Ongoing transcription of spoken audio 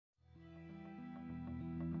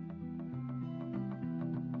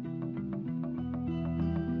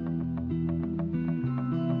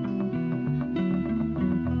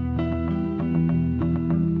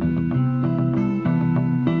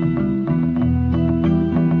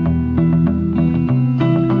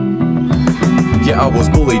Yeah, I was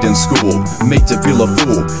bullied in school, made to feel a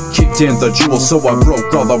fool, kicked in the jewels, so I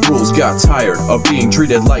broke all the rules. Got tired of being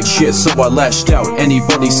treated like shit, so I lashed out.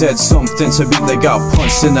 Anybody said something to me, they got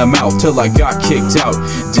punched in the mouth till I got kicked out.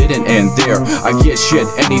 Didn't end there, I get shit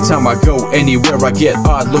anytime I go anywhere. I get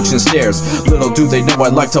odd looks and stares. Little do they know I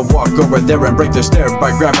like to walk over there and break their stare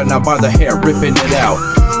by grabbing her by the hair, ripping it out.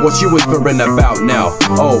 What you whispering about now?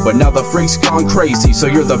 Oh, but now the freak's gone crazy, so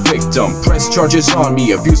you're the victim. Press charges on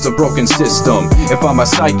me, abuse the broken system. If I'm a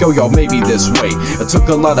psycho, y'all may be this way. It took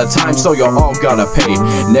a lot of time, so y'all all gotta pay.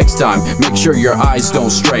 Next time, make sure your eyes don't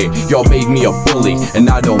stray. Y'all made me a bully, and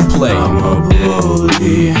I don't play. I'm a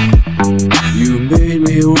bully, you made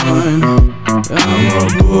me one. I'm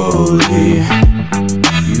a bully,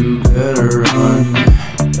 you better run.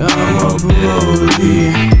 I'm a bully,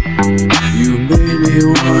 you made me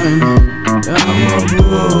one. I'm a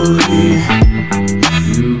bully,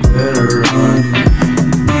 you better run.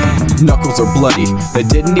 Knuckles are bloody, they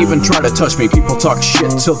didn't even try to touch me. People talk shit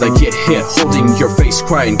till they get hit, holding your face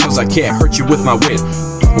crying cause I can't hurt you with my wit.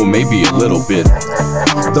 Well, maybe a little bit.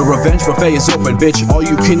 The revenge buffet is open, bitch, all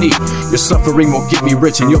you can eat. Your suffering will get me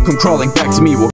rich and you'll come crawling back to me.